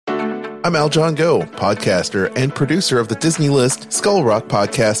I'm Al John Go, podcaster and producer of the Disney List, Skull Rock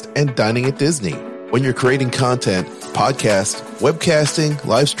Podcast, and Dining at Disney. When you're creating content, podcast, webcasting,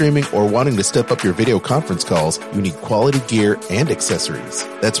 live streaming, or wanting to step up your video conference calls, you need quality gear and accessories.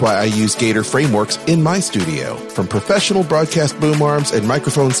 That's why I use Gator Frameworks in my studio. From professional broadcast boom arms and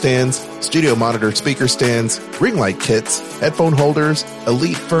microphone stands, studio monitor speaker stands, ring light kits, headphone holders,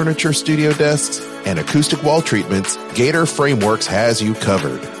 elite furniture studio desks, and acoustic wall treatments, Gator Frameworks has you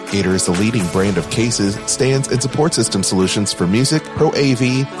covered. Gator is the leading brand of cases, stands, and support system solutions for music, Pro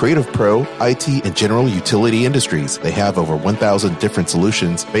AV, Creative Pro, IT, and general utility industries. They have over 1,000 different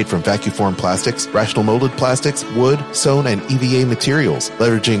solutions made from vacuum-formed plastics, rational molded plastics, wood, sewn, and EVA materials.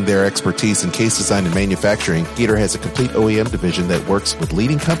 Leveraging their expertise in case design and manufacturing, Gator has a complete OEM division that works with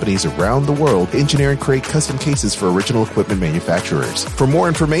leading companies around the world to engineer and create custom cases for original equipment manufacturers. For more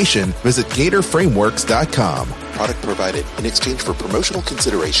information, visit GatorFrameworks.com. Product provided in exchange for promotional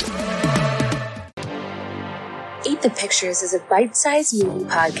consideration. Eat the Pictures is a bite-sized movie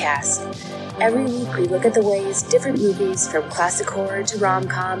podcast. Every week we look at the ways different movies, from classic horror to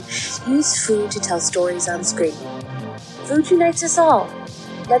rom-com, use food to tell stories on screen. Food unites us all.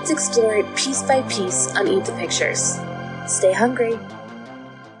 Let's explore it piece by piece on Eat the Pictures. Stay hungry.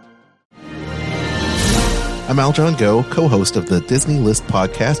 I'm Al John Go, co-host of the Disney List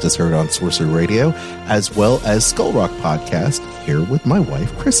podcast, as heard on Sorcerer Radio, as well as Skull Rock Podcast, here with my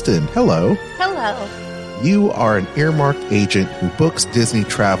wife, Kristen. Hello. Hello. You are an earmarked agent who books Disney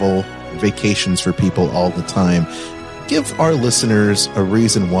travel and vacations for people all the time. Give our listeners a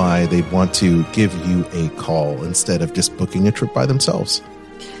reason why they want to give you a call instead of just booking a trip by themselves.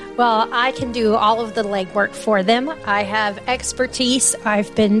 Well, I can do all of the legwork for them. I have expertise.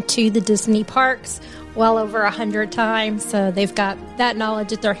 I've been to the Disney parks well over 100 times, so they've got that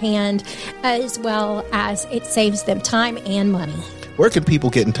knowledge at their hand, as well as it saves them time and money. Where can people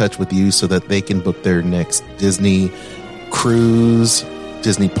get in touch with you so that they can book their next Disney cruise,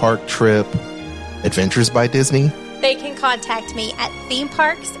 Disney park trip, Adventures by Disney? They can contact me at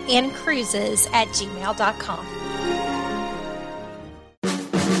themeparksandcruises@gmail.com.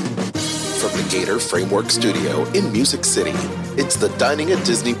 From the Gator Framework Studio in Music City, it's the Dining at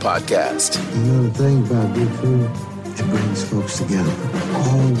Disney podcast. You know the thing about good food? It brings folks together,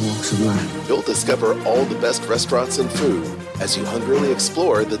 all walks of life. You'll discover all the best restaurants and food as you hungrily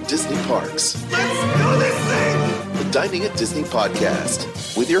explore the Disney parks. Let's do this thing! The Dining at Disney podcast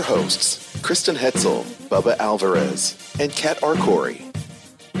with your hosts, Kristen Hetzel, Bubba Alvarez, and Kat Arcori.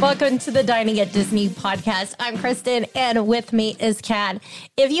 Welcome to the Dining at Disney podcast. I'm Kristen, and with me is Kat.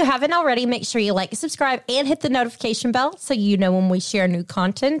 If you haven't already, make sure you like, subscribe, and hit the notification bell so you know when we share new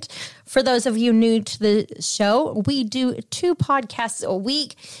content. For those of you new to the show, we do 2 podcasts a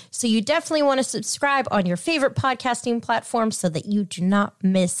week, so you definitely want to subscribe on your favorite podcasting platform so that you do not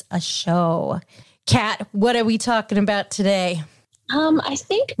miss a show. Kat, what are we talking about today? I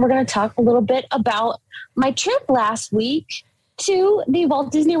think we're going to talk a little bit about my trip last week to the Walt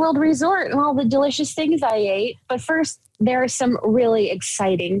Disney World Resort and all the delicious things I ate. But first, there is some really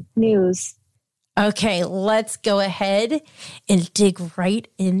exciting news. Okay, let's go ahead and dig right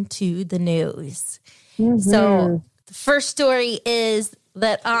into the news. Mm-hmm. So the first story is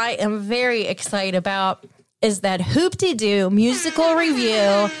that I am very excited about is that Hoop-Dee-Doo Musical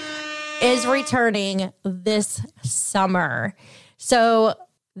Review is returning this summer. So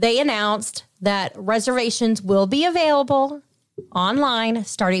they announced that reservations will be available online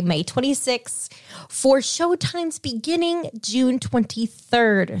starting May 26th for showtimes beginning June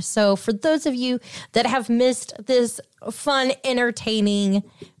 23rd. So for those of you that have missed this fun, entertaining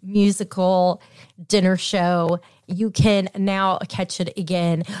musical dinner show, you can now catch it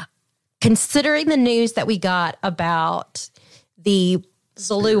again. Considering the news that we got about the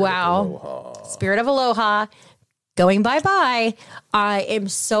Luau, Spirit of Aloha, going bye-bye, I am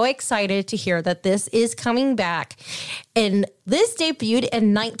so excited to hear that this is coming back. And this debuted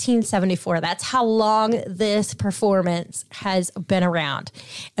in 1974. That's how long this performance has been around.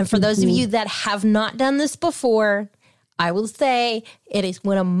 And for those of you that have not done this before, I will say it is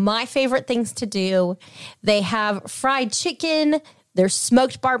one of my favorite things to do. They have fried chicken, there's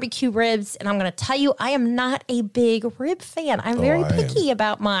smoked barbecue ribs, and I'm going to tell you, I am not a big rib fan. I'm very picky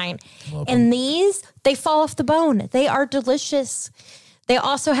about mine. And these, they fall off the bone. They are delicious. They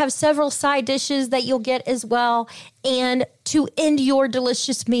also have several side dishes that you'll get as well. And to end your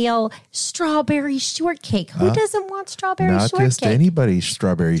delicious meal, strawberry shortcake. Who doesn't want strawberry shortcake? Not just anybody's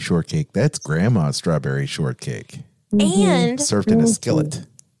strawberry shortcake. That's grandma's strawberry shortcake. And served in a skillet.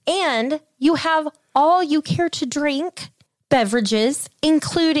 And you have all you care to drink beverages,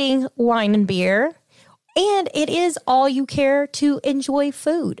 including wine and beer, And it is all you care to enjoy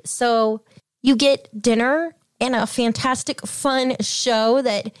food. So you get dinner and a fantastic, fun show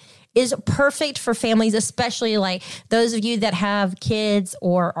that is perfect for families, especially like those of you that have kids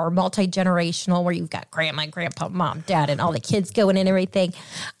or are multi-generational, where you've got grandma, grandpa, mom, dad, and all the kids going and everything.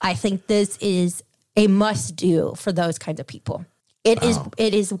 I think this is a must-do for those kinds of people. It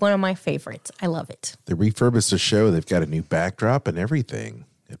is one of my favorites. I love it. They refurbished the show. They've got a new backdrop and everything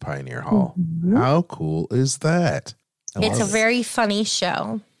at Pioneer Hall. Mm-hmm. How cool is that? It's a very funny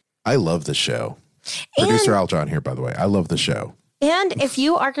show. I love the show. Producer Al John here, by the way. I love the show. And if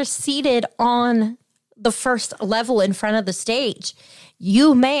you are seated on the first level in front of the stage,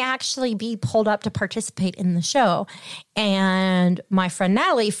 you may actually be pulled up to participate in the show. And my friend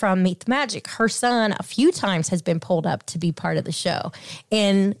Natalie from Meet the Magic, her son a few times has been pulled up to be part of the show.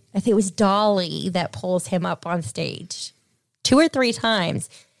 And I think it was Dolly that pulls him up on stage 2 or 3 times.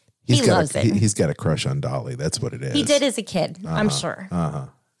 He loves it. He's got a crush on Dolly. That's what it is. He did as a kid, I'm sure.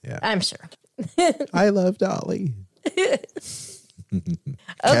 Yeah. I'm sure. I love Dolly.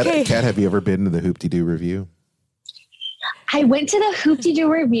 Okay. Kat, have you ever been to the Hoop-Dee-Doo review? I went to the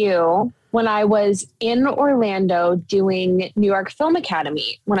Hoop-Dee-Doo review when I was in Orlando doing New York Film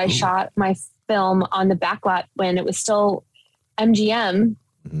Academy, when I shot my film on the backlot when it was still MGM,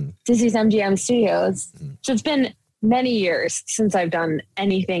 Disney's MGM Studios. So it's been many years since I've done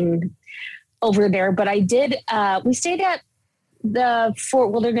anything over there, but I did, we stayed at the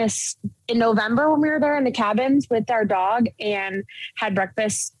Fort Wilderness in November when we were there in the cabins with our dog and had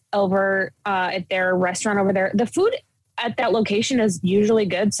breakfast over at their restaurant over there. The food at that location is usually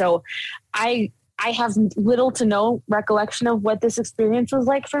good. So I have little to no recollection of what this experience was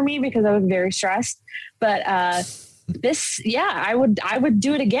like for me because I was very stressed. But I would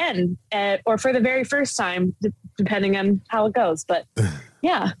do it again or for the very first time, depending on how it goes. But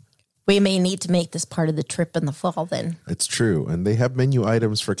yeah. We may need to make this part of the trip in the fall then. It's true. And they have menu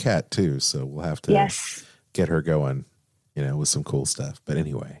items for Kat too. So we'll have to get her going, with some cool stuff. But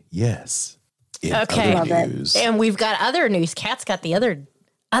anyway, yes. Okay. Other news. And we've got other news. Kat's got the other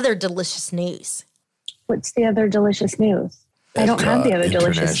delicious news. What's the other delicious news? I don't have the other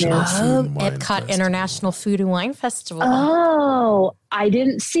delicious news. Epcot International Food and Wine Festival. Oh, I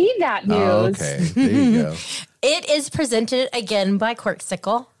didn't see that news. Oh, okay. There you go. It is presented again by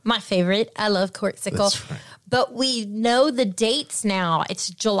Corksicle, my favorite. I love Corksicle. That's right. But we know the dates now. It's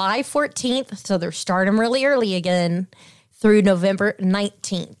July 14th, so they're starting really early again through November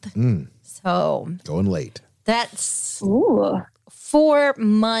 19th. So going late. That's 4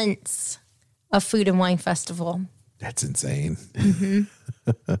 months of Food and Wine Festival. That's insane.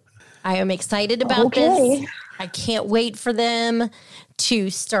 I am excited about this. I can't wait for them to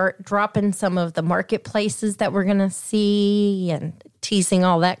start dropping some of the marketplaces that we're going to see and teasing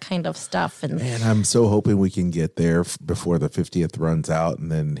all that kind of stuff. And I'm so hoping we can get there before the 50th runs out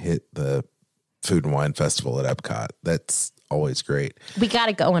and then hit the Food and Wine Festival at Epcot. That's always great. We got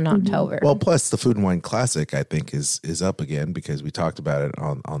to go in October. Well, plus the Food and Wine Classic, I think, is up again because we talked about it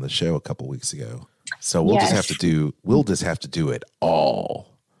on the show a couple weeks ago. So we'll just have to do it all.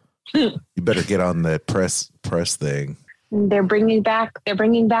 You better get on the press thing. They're bringing back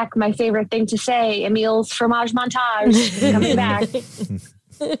my favorite thing to say, Emile's fromage montage coming back. It's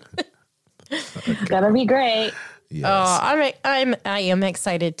gonna be great. Yes. I am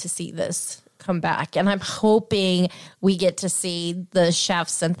excited to see this come back, and I'm hoping we get to see the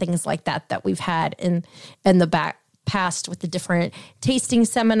chefs and things like that we've had in the past with the different tasting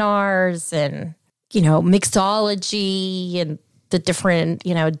seminars and mixology and the different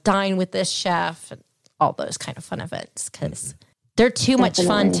dine with this chef and all those kind of fun events because they're too much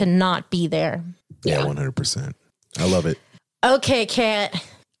fun to not be there. Yeah, 100%. I love it. Okay, Kat,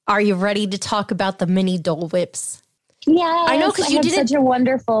 are you ready to talk about the mini Dole Whips? Yeah, I know because you did such a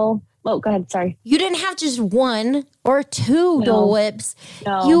wonderful. Oh, go ahead. Sorry. You didn't have just 1 or 2 Dole Whips.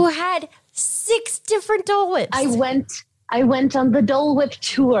 No. You had 6 different Dole Whips. I went on the Dole Whip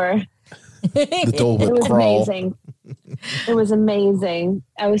tour. The Dole Whip It was crawl. amazing. It was amazing.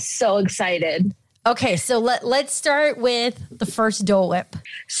 I was so excited. Okay, so let's start with the first Dole Whip.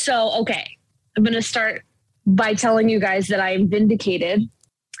 So, okay, I'm going to start by telling you guys that I am vindicated.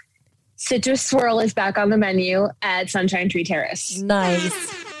 Citrus Swirl is back on the menu at Sunshine Tree Terrace. Nice.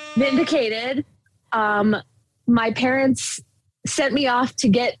 Vindicated. My parents sent me off to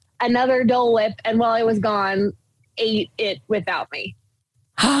get another Dole Whip, and while I was gone, ate it without me.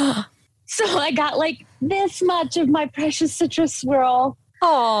 So I got like this much of my precious Citrus Swirl.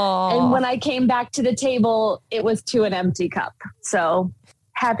 Aww. And when I came back to the table, it was to an empty cup. So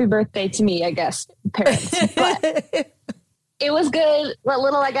happy birthday to me, I guess, parents. But It was good. What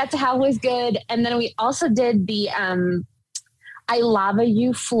little I got to have was good. And then we also did the I Lava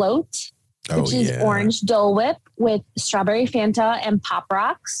You float, which is orange Dole Whip with strawberry Fanta and Pop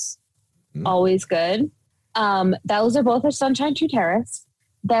Rocks. Always good. Those are both at Sunshine Tree Terrace.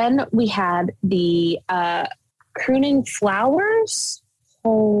 Then we had the Crooning Flowers.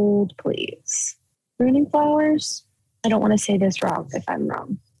 Hold, please. Crooning Flowers? I don't want to say this wrong if I'm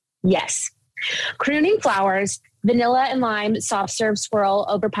wrong. Yes. Crooning Flowers, vanilla and lime soft serve swirl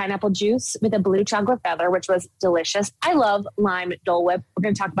over pineapple juice with a blue chocolate feather, which was delicious. I love lime Dole Whip. We're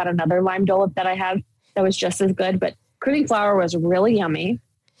going to talk about another lime Dole Whip that I had that was just as good, but Crooning Flower was really yummy.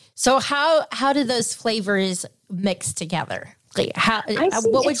 So how do those flavors mix together? Like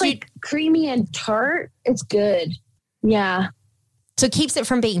what would you creamy and tart? It's good. Yeah. So it keeps it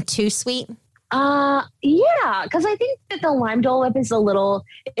from being too sweet? Yeah, because I think that the lime Dole Whip is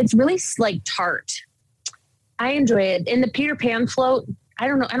it's really like tart. I enjoy it. In the Peter Pan float, I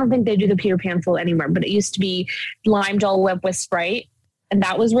don't know. I don't think they do the Peter Pan float anymore, but it used to be lime Dole Whip with Sprite, and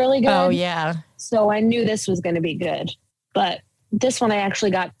that was really good. Oh, yeah. So I knew this was going to be good, but this one I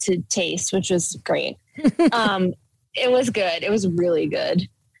actually got to taste, which was great. It was good. It was really good.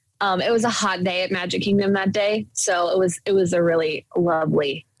 It was a hot day at Magic Kingdom that day, so it was a really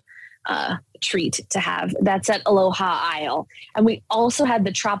lovely treat to have. That's at Aloha Isle. And we also had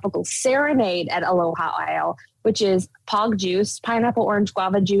the Tropical Serenade at Aloha Isle, which is Pog juice, pineapple orange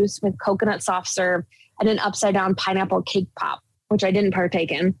guava juice with coconut soft serve, and an upside down pineapple cake pop, which I didn't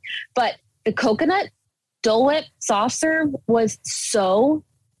partake in. But the coconut Dole Whip soft serve was so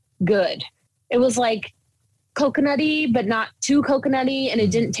good. It was like coconutty, but not too coconutty, and it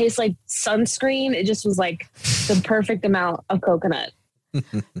didn't taste like sunscreen. It just was like the perfect amount of coconut.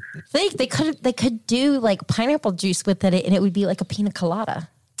 They could do like pineapple juice with it, and it would be like a pina colada.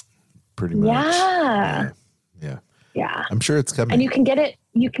 Pretty much. Yeah. I'm sure it's coming. And you can get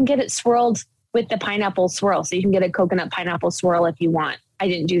it swirled with the pineapple swirl. So you can get a coconut pineapple swirl if you want. I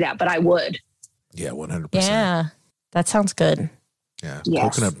didn't do that, but I would. Yeah, 100%. Yeah. That sounds good. Yeah.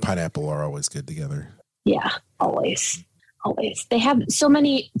 Yes. Coconut and pineapple are always good together. Yeah, always. They have so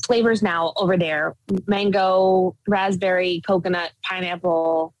many flavors now over there. Mango, raspberry, coconut,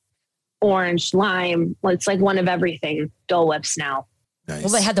 pineapple, orange, lime. Well, it's like one of everything. Dole Whips now. Nice.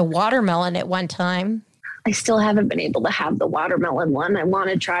 Well, they had the watermelon at one time. I still haven't been able to have the watermelon one. I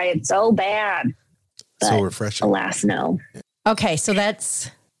want to try it so bad. So refreshing. Alas, no. Okay, so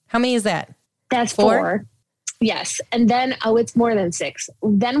how many is that? That's 4. Yes. And then, it's more than 6.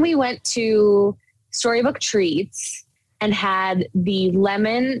 Then we went to Storybook Treats and had the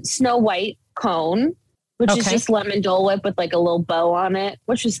lemon Snow White cone, which is just lemon Dole Whip with like a little bow on it,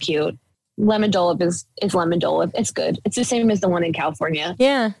 which was cute. Lemon Dole Whip is lemon Dole Whip. It's good. It's the same as the one in California.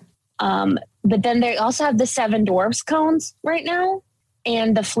 Yeah. But then they also have the 7 Dwarfs cones right now,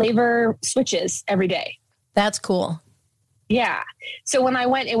 and the flavor switches every day. That's cool. Yeah. So when I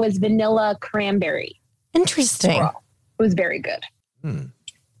went, it was vanilla cranberry. Interesting. Swirl. It was very good.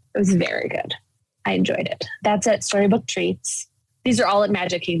 It was very good. I enjoyed it. That's at Storybook Treats. These are all at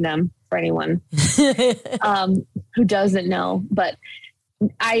Magic Kingdom for anyone who doesn't know. But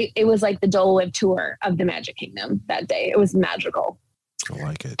it was like the Dole Whip tour of the Magic Kingdom that day. It was magical. I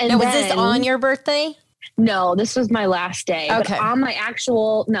like it. And now, was this on your birthday? No, this was my last day. Okay. But on my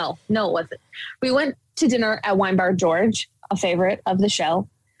actual, no, it wasn't. We went to dinner at Wine Bar George, a favorite of the show,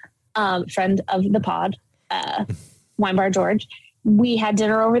 friend of the pod, Wine Bar George. We had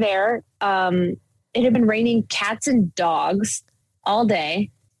dinner over there. It had been raining cats and dogs all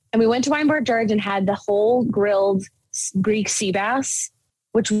day. And we went to Wine Bar George and had the whole grilled Greek sea bass,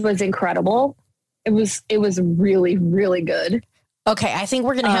 which was incredible. It was really, really good. Okay, I think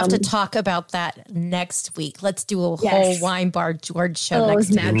we're going to have to talk about that next week. Let's do a whole Wine Bar George show next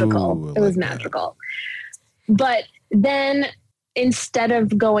week. It was magical. It was magical. But then instead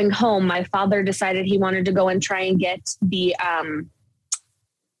of going home, my father decided he wanted to go and try and get the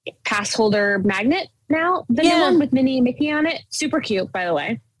pass holder magnet now. The new one with Minnie and Mickey on it. Super cute, by the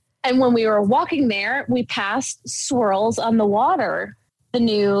way. And when we were walking there, we passed Swirls on the Water, the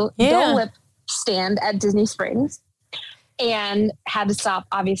new Dole Whip stand at Disney Springs. And had to stop,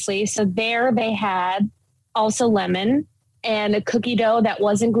 obviously. So there they had also lemon and a cookie dough that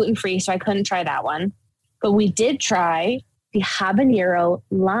wasn't gluten-free, so I couldn't try that one. But we did try the habanero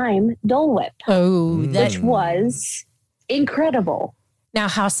lime Dole Whip, which was incredible. Now,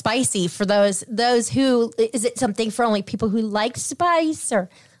 how spicy for those who, is it something for only people who like spice, or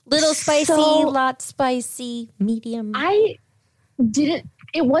little spicy, lot spicy, medium?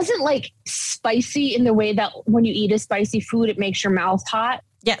 It wasn't like spicy in the way that when you eat a spicy food, it makes your mouth hot.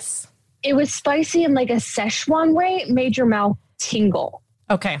 Yes. it was spicy in like a Szechuan way. It made your mouth tingle.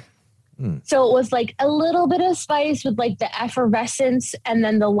 Okay. So it was like a little bit of spice with like the effervescence and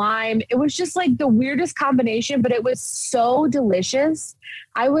then the lime. It was just like the weirdest combination, but it was so delicious.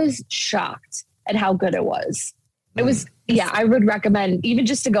 I was shocked at how good it was. It was, I would recommend even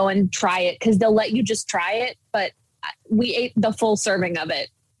just to go and try it because they'll let you just try it. But we ate the full serving of it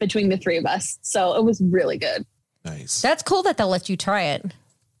between the three of us. So it was really good. Nice. That's cool that they'll let you try it.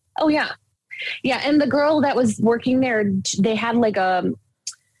 Oh, yeah. Yeah. And the girl that was working there, they had like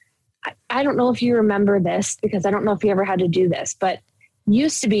I don't know if you remember this because I don't know if you ever had to do this, but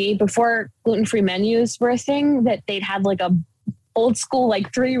used to be before gluten-free menus were a thing that they'd had like a old school,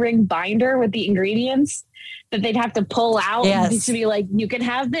 like 3-ring binder with the ingredients that they'd have to pull out to be like, you can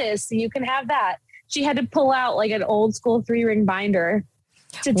have this, you can have that. She had to pull out like an old school 3-ring binder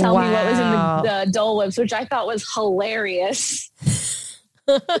to tell me what was in the Dole Whips, which I thought was hilarious.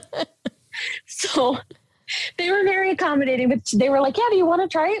 So they were very accommodating, but they were like, yeah, do you want to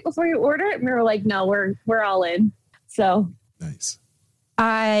try it before you order it? And we were like, no, we're all in. So nice.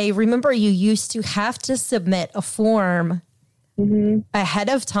 I remember you used to have to submit a form ahead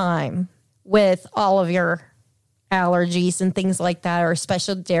of time with all of your allergies and things like that, or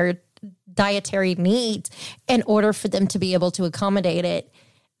special dietary needs in order for them to be able to accommodate it.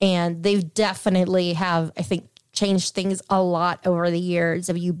 And they definitely have, I think, changed things a lot over the years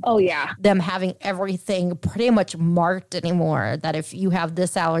of them having everything pretty much marked anymore, that if you have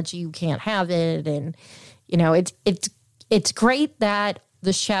this allergy, you can't have it. And, you know, it's great that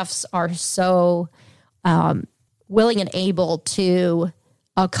the chefs are so willing and able to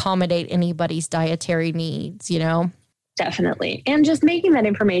accommodate anybody's dietary needs, you know? Definitely. And just making that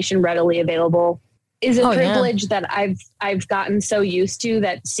information readily available is a privilege that I've gotten so used to,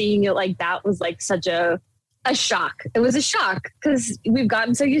 that seeing it like that was like such a shock. It was a shock because we've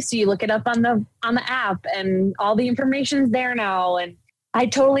gotten so used to, you look it up on the app and all the information's there now. And I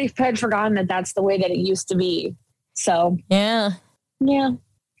totally had forgotten that that's the way that it used to be. So yeah.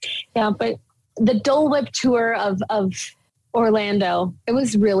 But the Dole Whip tour of Orlando, it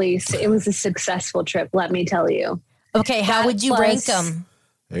was a successful trip. Let me tell you. Okay. How would you rank them?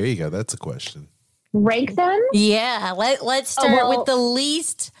 There you go. That's a question. Rank them? Yeah. Let's start with the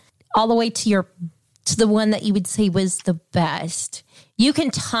least all the way to the one that you would say was the best. You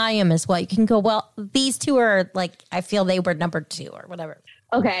can tie them as well. You can go, well, these two are like, I feel they were number 2 or whatever.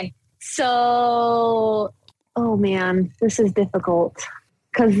 Okay. So, oh man, this is difficult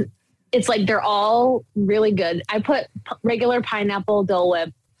because it's like they're all really good. I put regular pineapple Dole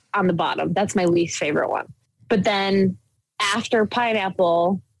Whip on the bottom. That's my least favorite one. But then after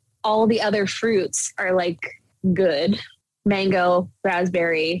pineapple, all the other fruits are like good. Mango,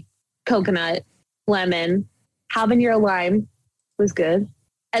 raspberry, coconut, lemon, habanero lime was good.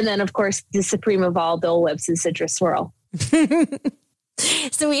 And then, of course, the supreme of all Dole Whips is citrus swirl.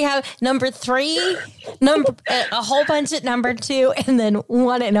 So we have number 3, a whole bunch at number 2, and then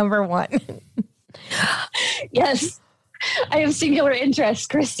 1 at number 1. Yes. I have singular interest,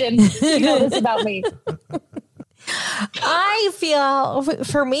 Kristen. You know this about me. I feel,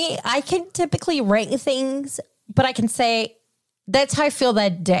 for me, I can typically rank things, but I can say that's how I feel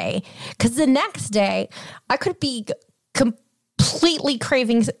that day. Because the next day, I could be completely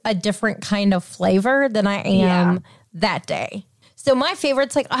craving a different kind of flavor than I am that day. So my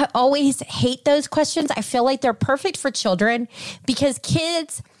favorites, like, I always hate those questions. I feel like they're perfect for children because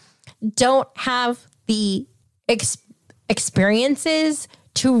kids don't have the experiences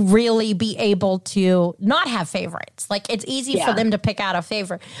to really be able to not have favorites. Like, it's easy for them to pick out a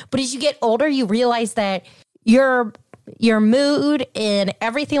favorite. But as you get older, you realize that your mood and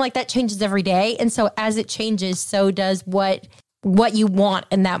everything like that changes every day. And so as it changes, so does what you want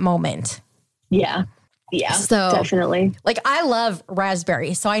in that moment. Yeah. Yeah, so, definitely. Like, I love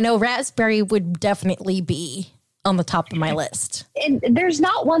raspberry. So I know raspberry would definitely be on the top of my list. And there's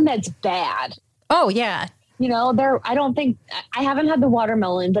not one that's bad. Oh, yeah. You know, I don't think, I haven't had the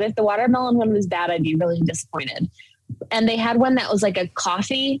watermelon, but if the watermelon one was bad, I'd be really disappointed. And they had one that was like a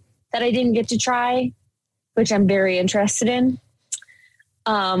coffee that I didn't get to try, which I'm very interested in.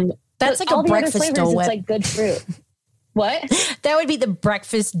 That's like a breakfast Dole Whip. It's like good fruit. What? That would be the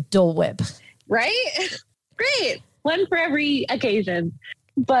breakfast Dole Whip. Right? Great. One for every occasion.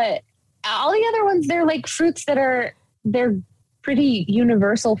 But all the other ones, they're like fruits they're pretty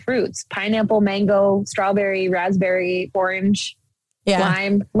universal fruits. Pineapple, mango, strawberry, raspberry, orange,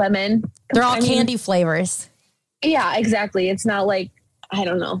 lime, lemon. They're all candy flavors. Yeah, exactly. It's not like, I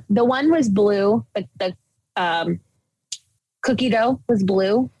don't know. The one was blue, but the cookie dough was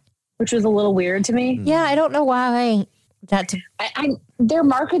blue, which was a little weird to me. Yeah, I don't know why. they're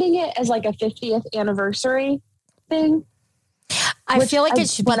marketing it as like a 50th anniversary thing. I feel like it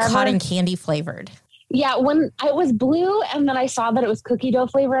should be cotton candy flavored. Yeah, when it was blue and then I saw that it was cookie dough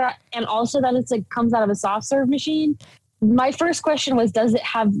flavor and also that it's like comes out of a soft serve machine. My first question was, does it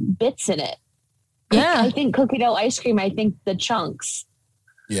have bits in it? Yeah. I think cookie dough ice cream, I think the chunks.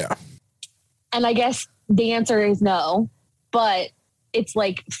 Yeah. And I guess the answer is no, but it's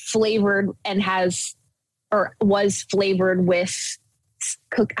like flavored and was flavored with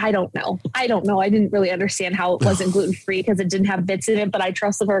I don't know. I didn't really understand how it wasn't gluten-free because it didn't have bits in it, but I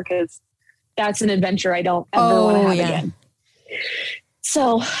trusted her because that's an adventure I don't ever want to have again.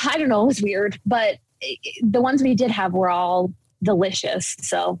 So I don't know. It was weird, but the ones we did have were all delicious.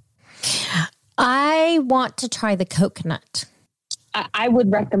 So I want to try the coconut. I would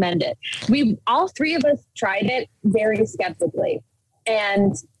recommend it. All three of us tried it very skeptically,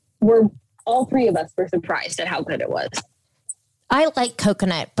 and all three of us were surprised at how good it was. I like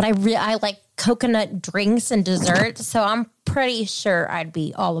coconut, but I like coconut drinks and desserts, so I'm pretty sure I'd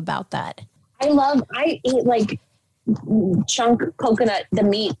be all about that. I eat like chunk coconut. The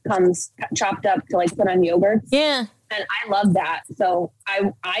meat comes chopped up to like put on yogurt. Yeah. And I love that. So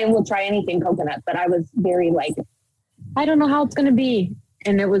I will try anything coconut, but I was very like, I don't know how it's going to be.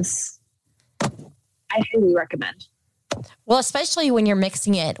 And I highly recommend. Well, especially when you're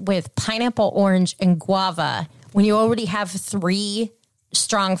mixing it with pineapple, orange, and guava, when you already have 3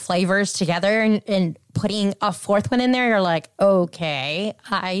 strong flavors together and putting a 4th one in there, you're like, okay,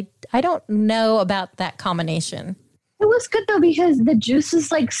 I don't know about that combination. It was good though, because the juice is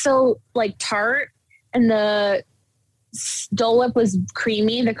like so like tart and the Dole Whip was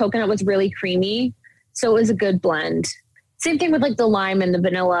creamy. The coconut was really creamy. So it was a good blend. Same thing with like the lime and the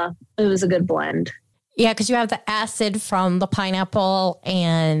vanilla. It was a good blend. Yeah, because you have the acid from the pineapple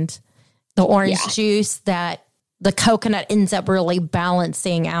and the orange juice that the coconut ends up really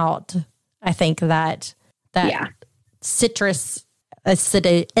balancing out. I think that citrus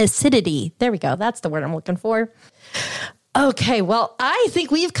acidity. There we go. That's the word I'm looking for. Okay, well, I think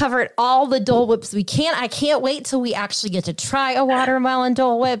we've covered all the Dole Whips we can. I can't wait till we actually get to try a watermelon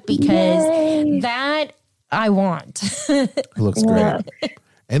Dole Whip because that I want. It looks great.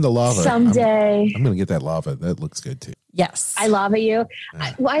 And the lava. Someday. I'm going to get that lava. That looks good too. Yes. I lava you.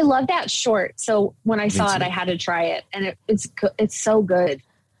 I love that short. So when I saw it, I had to try it. And it's so good.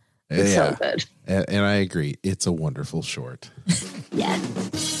 It's so good. And I agree. It's a wonderful short. Yeah.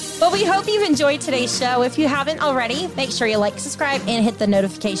 Well, we hope you've enjoyed today's show. If you haven't already, make sure you like, subscribe, and hit the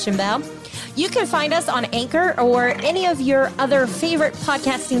notification bell. You can find us on Anchor or any of your other favorite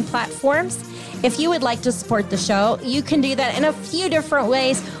podcasting platforms. If you would like to support the show, you can do that in a few different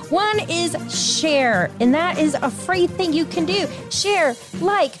ways. One is share, and that is a free thing you can do. Share,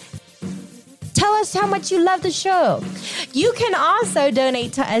 like, tell us how much you love the show. You can also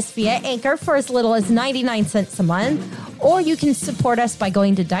donate to us via Anchor for as little as 99 cents a month, or you can support us by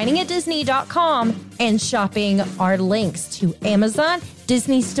going to diningatdisney.com and shopping our links to Amazon,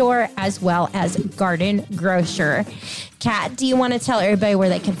 Disney Store, as well as Garden Grocer. Kat, do you want to tell everybody where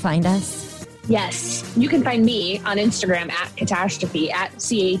they can find us? Yes. You can find me on Instagram at Catastrophe, at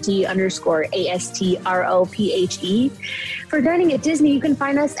CAT_ASTROPHE. For Dining at Disney, you can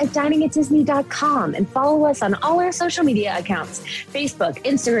find us at diningatdisney.com and follow us on all our social media accounts, Facebook,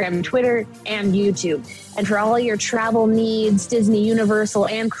 Instagram, Twitter, and YouTube. And for all your travel needs, Disney, Universal,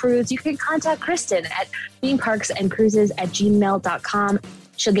 and cruise, you can contact Kristen at themeparksandcruises@gmail.com.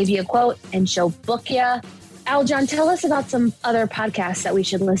 She'll give you a quote and she'll book you. Aljon, tell us about some other podcasts that we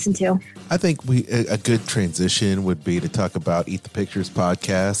should listen to. I think a good transition would be to talk about Eat the Pictures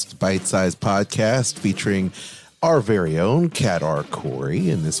podcast, bite-sized podcast featuring our very own Kat R. Corey.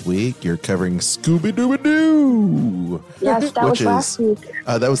 And this week you're covering Scooby-Dooby-Doo. Yes, that was last week.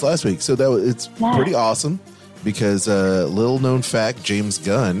 That was last week. So it's pretty awesome because little known fact, James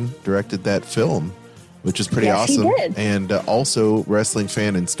Gunn directed that film, which is pretty awesome. He did. And also wrestling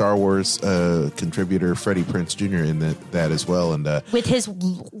fan and Star Wars contributor Freddie Prinze Jr. in that as well. And with his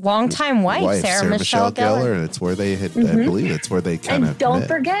longtime wife, Sarah Michelle Gellar. And it's where they had, I believe it's where they kind of And don't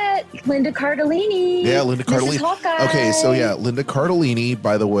forget Linda Cardellini. Yeah, Linda Cardellini. Mrs. Hawkeye. Okay, so yeah, Linda Cardellini,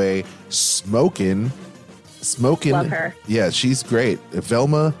 by the way, smoking. Love her. Yeah, she's great.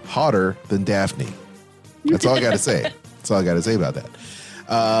 Velma, hotter than Daphne. That's all I got to say. That's all I got to say about that.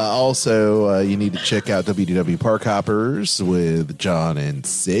 Also, you need to check out WDW Park Hoppers with John and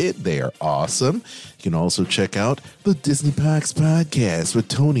Sid. They are awesome. You can also check out the Disney Parks podcast with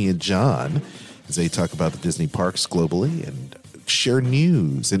Tony and John as they talk about the Disney parks globally and share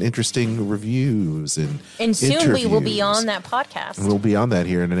news and interesting reviews and soon interviews. we will be on that podcast. And we'll be on that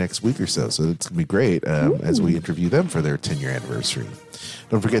here in the next week or so. So it's going to be great as we interview them for their 10-year anniversary.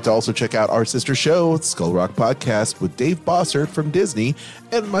 Don't forget to also check out our sister show, Skull Rock Podcast, with Dave Bossert from Disney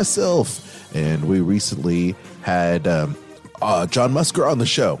and myself. And we recently had John Musker on the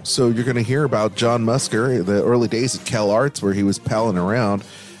show. So you're going to hear about John Musker, the early days at Cal Arts, where he was palling around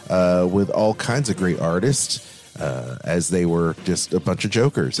with all kinds of great artists as they were just a bunch of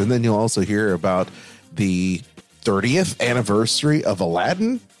jokers. And then you'll also hear about the 30th anniversary of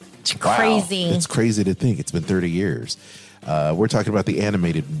Aladdin. It's crazy. It's crazy to think it's been 30 years. We're talking about the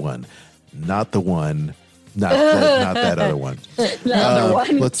animated one, not the one, not that other one. The other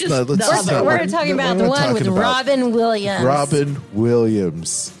one. We're talking about the one with Robin Williams. Robin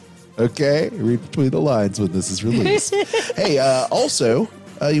Williams. Okay, read between the lines when this is released. Hey, also,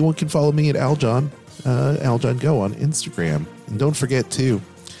 you can follow me at Aljon Go on Instagram, and don't forget too, you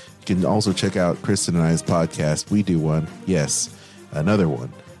can also check out Kristen and I's podcast. We do one, yes, another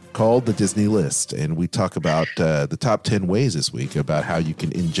one, called The Disney List, and we talk about the top 10 ways this week about how you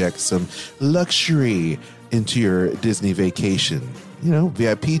can inject some luxury into your Disney vacation. You know,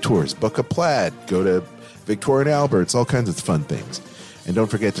 VIP tours, book a plaid, go to Victoria and Albert's, all kinds of fun things. And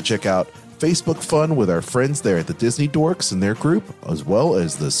don't forget to check out Facebook Fun with our friends there at the Disney Dorks and their group, as well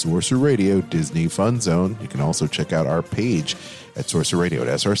as the Sorcerer Radio Disney Fun Zone. You can also check out our page at Sorcerer Radio at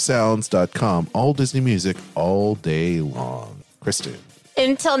srsounds.com. All Disney music all day long. Kristen.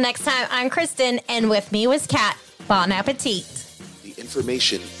 Until next time, I'm Kristen, and with me was Kat. Bon appetit. The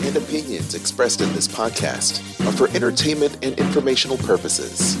information and opinions expressed in this podcast are for entertainment and informational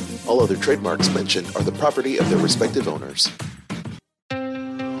purposes. All other trademarks mentioned are the property of their respective owners.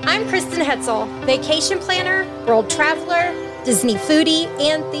 I'm Kristen Hetzel, vacation planner, world traveler, Disney foodie,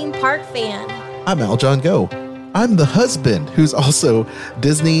 and theme park fan. I'm Aljon Go. I'm the husband who's also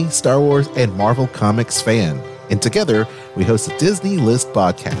Disney, Star Wars, and Marvel Comics fan. And together, we host the Disney List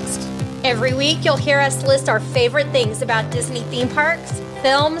podcast. Every week, you'll hear us list our favorite things about Disney theme parks,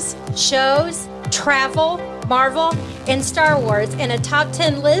 films, shows, travel, Marvel, and Star Wars in a top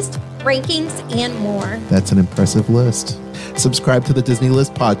 10 list, rankings, and more. That's an impressive list. Subscribe to the Disney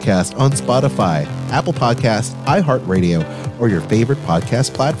List podcast on Spotify, Apple Podcasts, iHeartRadio, or your favorite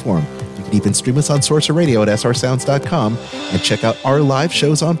podcast platform. You can even stream us on Sorcerer Radio at srsounds.com and check out our live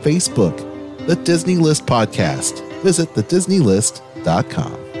shows on Facebook. The Disney List podcast. Visit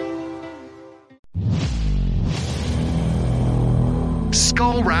thedisneylist.com.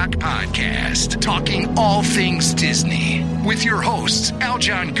 Skull Rock Podcast, talking all things Disney, with your hosts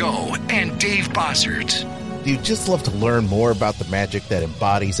Aljon Go and Dave Bossert. Do you just love to learn more about the magic that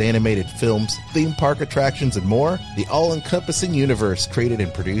embodies animated films, theme park attractions, and more? The all-encompassing universe created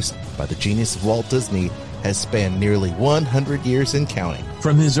and produced by the genius of Walt Disney has spanned nearly 100 years and counting.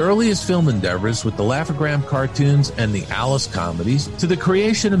 From his earliest film endeavors with the Laugh-O-Gram cartoons and the Alice comedies, to the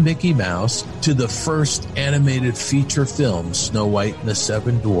creation of Mickey Mouse, to the first animated feature film, Snow White and the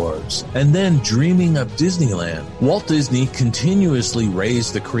Seven Dwarfs, and then dreaming up Disneyland, Walt Disney continuously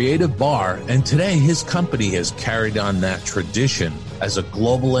raised the creative bar, and today his company has carried on that tradition as a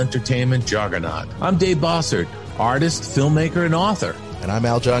global entertainment juggernaut. I'm Dave Bossert, artist, filmmaker, and author. And I'm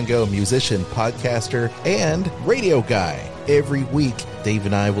Aljon Go, musician, podcaster, and radio guy. Every week, Dave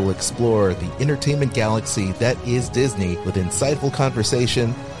and I will explore the entertainment galaxy that is Disney with insightful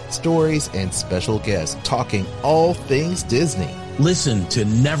conversation, stories, and special guests talking all things Disney. Listen to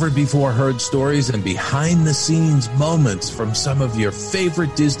never-before-heard stories and behind-the-scenes moments from some of your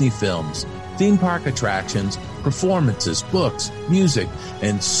favorite Disney films, theme park attractions, performances, books, music,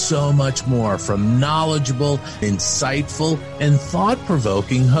 and so much more from knowledgeable, insightful, and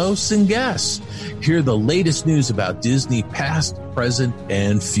thought-provoking hosts and guests. Hear the latest news about Disney past, present,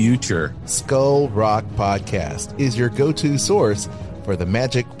 and future. Skull Rock Podcast is your go-to source for the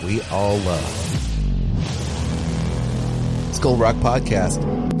magic we all love. Skull Rock Podcast.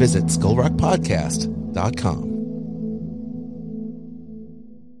 Visit skullrockpodcast.com.